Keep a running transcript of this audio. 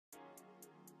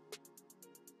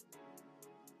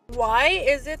Why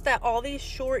is it that all these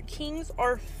short kings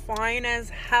are fine as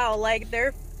hell? Like,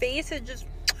 their face is just,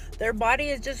 their body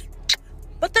is just,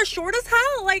 but they're short as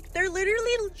hell. Like, they're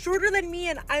literally shorter than me,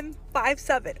 and I'm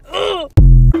 5'7". Ugh.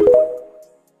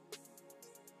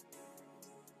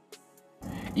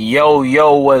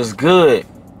 Yo, what's good?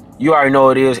 You already know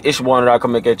what it is. It's your one that I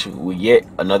come back at you with yet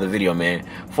another video, man.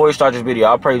 Before you start this video,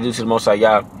 I'll pray due to the Most High,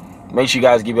 y'all. Make sure you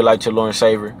guys give your like to the Lord and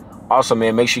Savior. Also,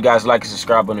 man, make sure you guys like and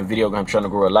subscribe on the video. I'm trying to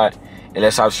grow a lot. And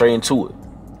let's hop straight into it.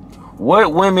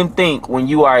 What women think when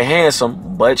you are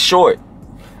handsome but short?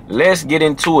 Let's get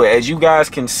into it. As you guys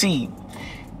can see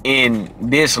in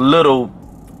this little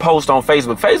post on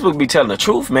Facebook, Facebook be telling the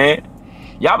truth, man.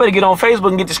 Y'all better get on Facebook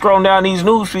and get to scrolling down these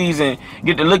news feeds and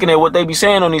get to looking at what they be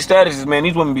saying on these statuses, man.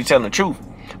 These women be telling the truth.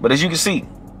 But as you can see,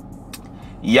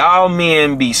 y'all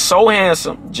men be so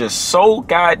handsome, just so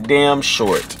goddamn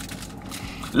short.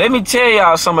 Let me tell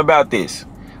y'all something about this.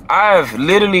 I've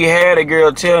literally had a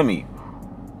girl tell me,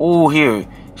 oh, here,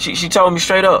 she told me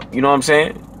straight up, you know what I'm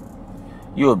saying?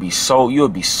 You'll be so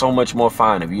much more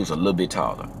fine if you was a little bit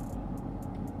taller.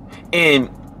 And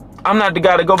I'm not the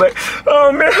guy to go back,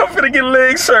 oh man, I'm finna get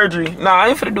leg surgery. Nah, I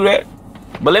ain't finna do that.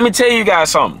 But let me tell you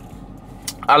guys something.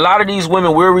 A lot of these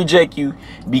women will reject you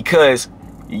because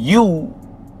you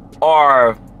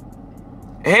are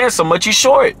handsome, but you're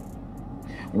short.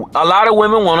 A lot of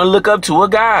women want to look up to a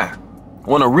guy,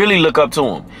 want to really look up to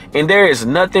him. And there is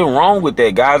nothing wrong with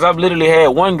that, guys. I've literally had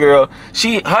one girl,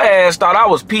 her ass thought I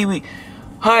was Pee-wee.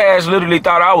 Her ass literally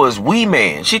thought I was Wee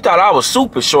Man. She thought I was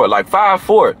super short, like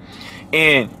 5'4".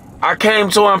 And I came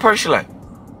to her in person like,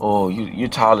 oh, you're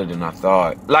taller than I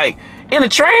thought. Like, in a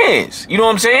trance, you know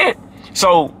what I'm saying?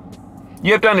 So,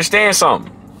 you have to understand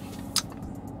something.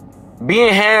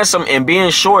 Being handsome and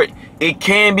being short, it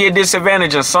can be a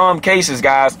disadvantage in some cases,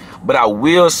 guys. But I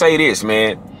will say this,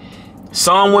 man.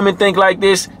 Some women think like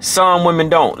this, some women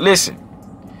don't. Listen,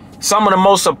 some of the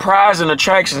most surprising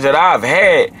attractions that I've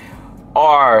had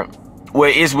are where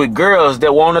it's with girls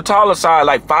that were on the taller side,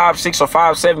 like 5'6" or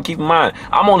 5'7". Keep in mind,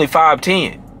 I'm only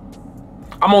 5'10".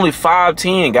 I'm only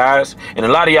 5'10", guys. And a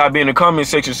lot of y'all be in the comment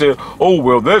section say, oh,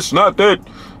 well, that's not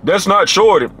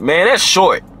short. Man, that's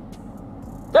short.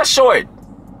 That's short.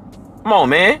 Come on,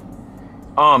 man.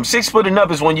 6 foot and up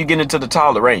is when you get into the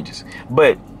taller ranges.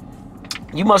 But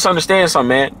you must understand something,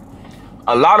 man.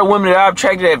 A lot of women that I've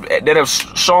attracted that have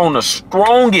shown the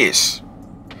strongest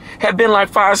have been like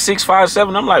 5'6",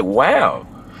 5'7". I'm like, wow,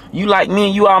 you like me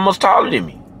and you almost taller than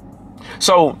me.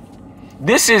 So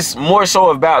this is more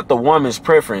so about the woman's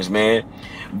preference, man.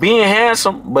 Being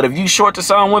handsome, but if you short to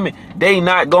some women, they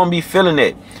not gonna be feeling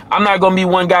it. I'm not gonna be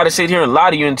one guy to sit here and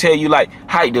lie to you and tell you like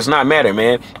height does not matter,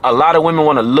 man. A lot of women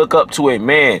want to look up to a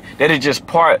man. That is just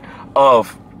part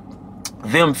of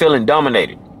them feeling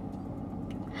dominated.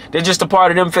 They're just a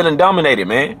part of them feeling dominated,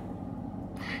 man.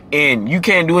 And you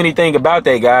can't do anything about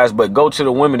that, guys, but go to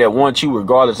the women that want you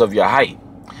regardless of your height.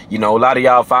 You know, a lot of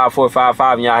y'all 5'4",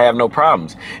 5'5", and y'all have no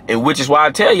problems. And which is why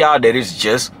I tell y'all that it's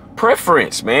just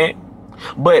preference, man.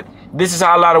 But this is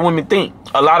how a lot of women think.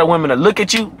 A lot of women will look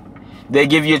at you, they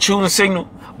give you a choosing signal,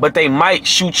 but they might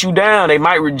shoot you down. They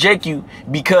might reject you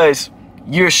because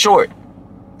you're short.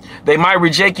 They might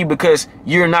reject you because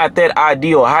you're not that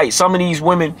ideal height. Some of these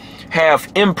women have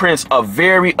imprints of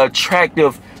very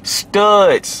attractive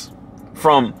studs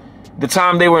from the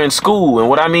time they were in school. And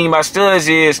what I mean by studs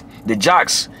is the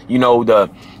jocks, you know, the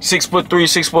 6'3",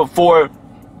 6'4",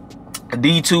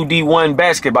 D2, D1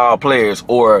 basketball players,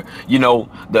 or, you know,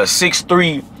 the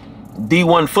 6'3"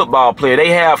 D1 football player.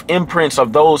 They have imprints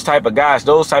of those type of guys.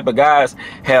 Those type of guys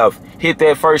have hit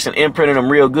that first and imprinted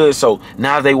them real good. So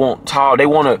now they want tall. They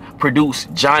want to produce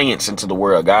giants into the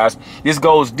world, guys. This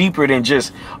goes deeper than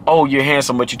just, oh, you're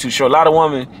handsome, but you're too short. A lot of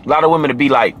women to be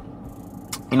like,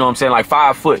 you know what I'm saying, like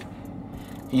 5 foot.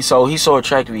 He's so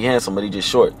attractive, he's handsome, but he's just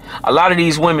short. A lot of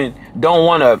these women don't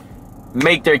want to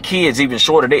make their kids even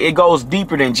shorter. It goes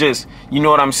deeper than just, you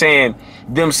know what I'm saying,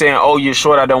 them saying, oh, you're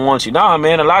short, I don't want you. Nah,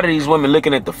 man, a lot of these women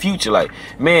looking at the future like,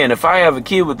 man, if I have a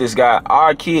kid with this guy,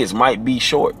 our kids might be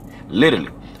short.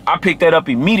 Literally. I picked that up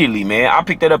immediately, man. I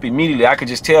picked that up immediately. I could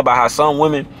just tell by how some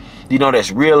women, you know,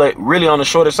 that's really on the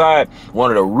shorter side,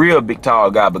 wanted a real big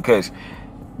tall guy, because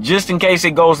just in case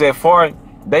it goes that far,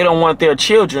 they don't want their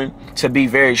children to be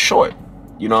very short.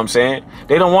 You know what I'm saying?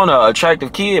 They don't want an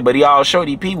attractive kid, but he all short,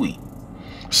 he Pee-wee.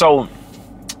 So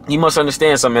you must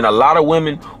understand something. A lot of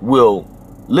women will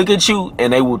look at you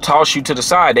and they will toss you to the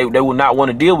side. They will not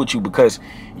want to deal with you because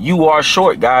you are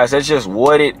short, guys. That's just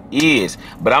what it is.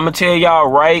 But I'm going to tell y'all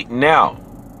right now,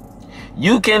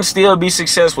 you can still be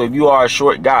successful if you are a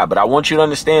short guy. But I want you to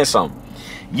understand something.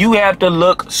 You have to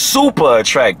look super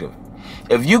attractive.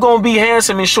 If you gonna be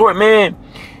handsome and short, man,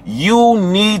 you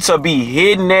need to be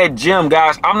hitting that gym,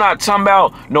 guys. I'm not talking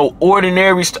about no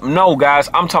ordinary stuff. No, guys,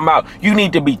 I'm talking about you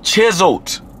need to be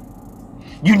chiseled.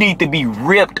 You need to be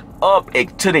ripped up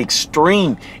to the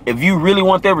extreme. If you really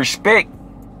want that respect,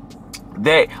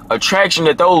 that attraction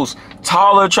that those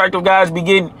taller, attractive guys be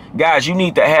getting, guys, you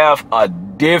need to have a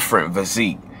different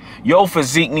physique. Your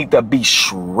physique need to be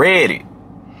shredded,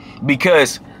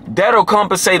 because that'll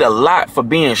compensate a lot for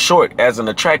being short as an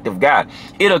attractive guy.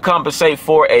 It'll compensate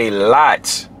for a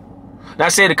lot.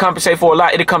 Not say to compensate for a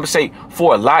lot, it'll compensate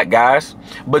for a lot, guys.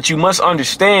 But you must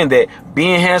understand that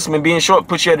being handsome and being short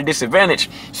puts you at a disadvantage.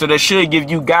 So that should give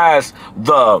you guys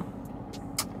the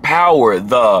power,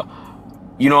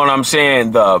 you know what I'm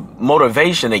saying, the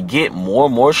motivation to get more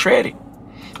and more shredded.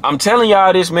 I'm telling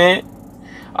y'all this, man.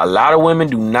 A lot of women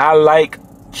do not like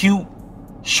cute,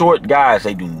 short guys.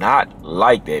 They do not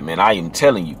like that, man. I am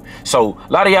telling you. So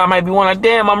a lot of y'all might be wondering,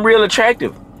 damn, I'm real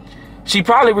attractive. She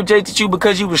probably rejected you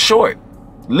because you was short.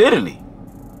 Literally.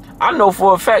 I know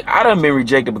for a fact I done been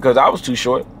rejected because I was too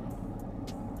short.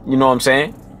 You know what I'm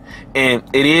saying? And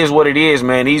it is what it is,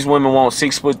 man. These women want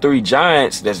 6'3"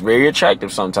 giants that's very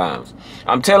attractive sometimes.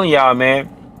 I'm telling y'all,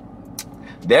 man,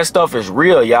 that stuff is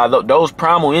real, y'all. Those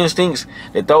primal instincts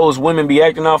that those women be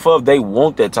acting off of, they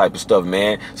want that type of stuff,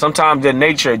 man. Sometimes their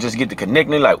nature just get to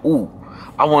connecting like, ooh,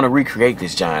 I want to recreate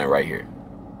this giant right here.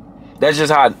 That's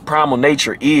just how primal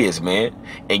nature is, man.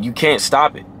 And you can't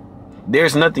stop it.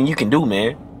 There's nothing you can do,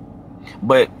 man.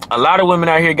 But a lot of women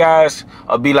out here, guys,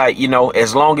 will be like, you know,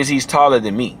 as long as he's taller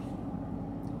than me.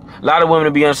 A lot of women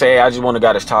will be on say, hey, I just want a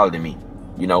guy that's taller than me,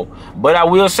 you know. But I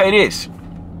will say this.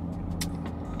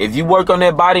 If you work on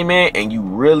that body, man, and you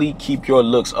really keep your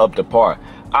looks up to par,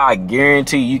 I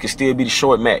guarantee you can still be the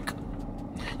short Mac.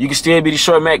 You can still be the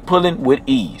short Mac pulling with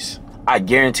ease. I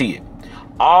guarantee it.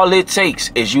 All it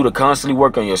takes is you to constantly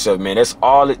work on yourself, man. That's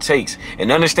all it takes.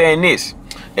 And understand this.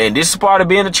 And this is part of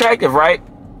being attractive, right?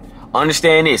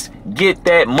 Understand this. Get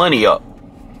that money up.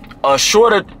 A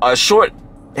short,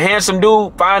 handsome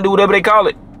dude, fine dude, whatever they call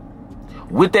it,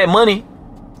 with that money,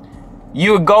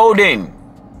 you're golden.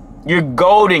 You're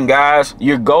golden, guys.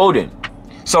 You're golden.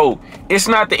 So it's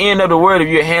not the end of the world if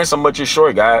you're handsome but you're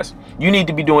short, guys. You need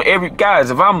to be doing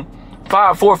guys, if I'm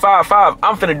 5'4", 5'5",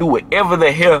 I'm finna do whatever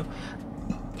the hell,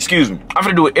 I'm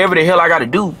finna do whatever the hell I gotta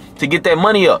do to get that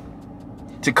money up,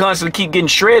 to constantly keep getting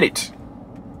shredded.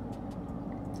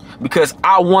 Because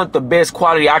I want the best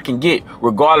quality I can get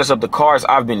regardless of the cards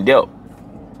I've been dealt.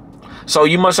 So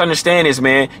you must understand this,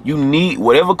 man. You need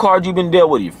whatever card you've been dealt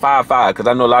with. You're 5'5", because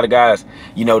I know a lot of guys,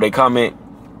 you know, they comment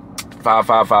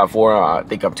 5'5", 5'4", I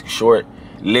think I'm too short.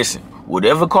 Listen,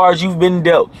 whatever cards you've been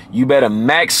dealt, you better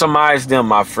maximize them,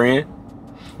 my friend.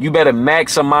 You better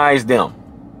maximize them.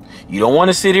 You don't want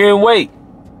to sit here and wait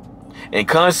and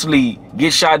constantly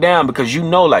get shot down because you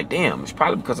know, like, damn, it's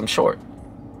probably because I'm short.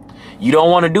 You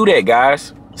don't want to do that,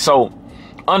 guys. So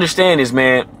understand this,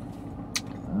 man.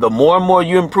 The more and more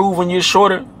you improve when you're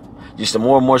shorter, just the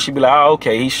more and more she be like, oh,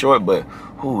 okay, he's short, but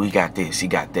ooh, he got this, he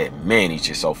got that. Man, he's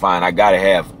just so fine. I gotta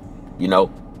have him, you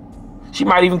know. She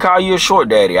might even call you a short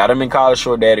daddy. I done been called a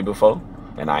short daddy before,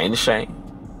 and I ain't ashamed.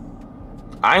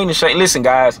 I ain't ashamed. Listen,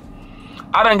 guys,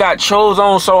 I done got chose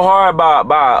on so hard by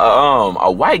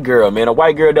a white girl, man. A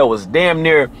white girl that was damn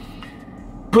near,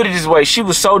 put it this way, she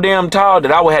was so damn tall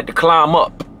that I would have to climb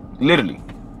up, literally.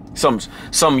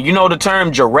 Some, you know the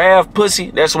term giraffe pussy?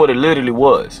 That's what it literally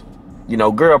was. You know,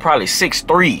 girl probably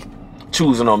 6'3",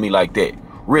 choosing on me like that.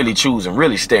 Really choosing,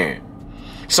 really staring.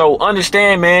 So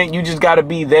understand, man, you just got to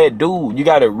be that dude. You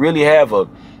got to really have a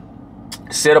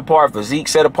set apart physique,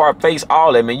 set apart face,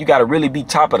 all that, man. You got to really be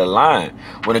top of the line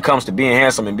when it comes to being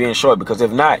handsome and being short. Because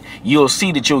if not, you'll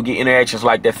see that you'll get interactions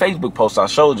like that Facebook post I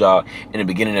showed y'all in the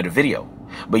beginning of the video.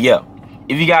 But yeah.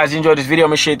 If you guys enjoyed this video,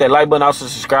 make sure you hit that like button. Also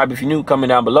subscribe if you're new. Comment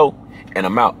down below. And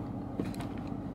I'm out.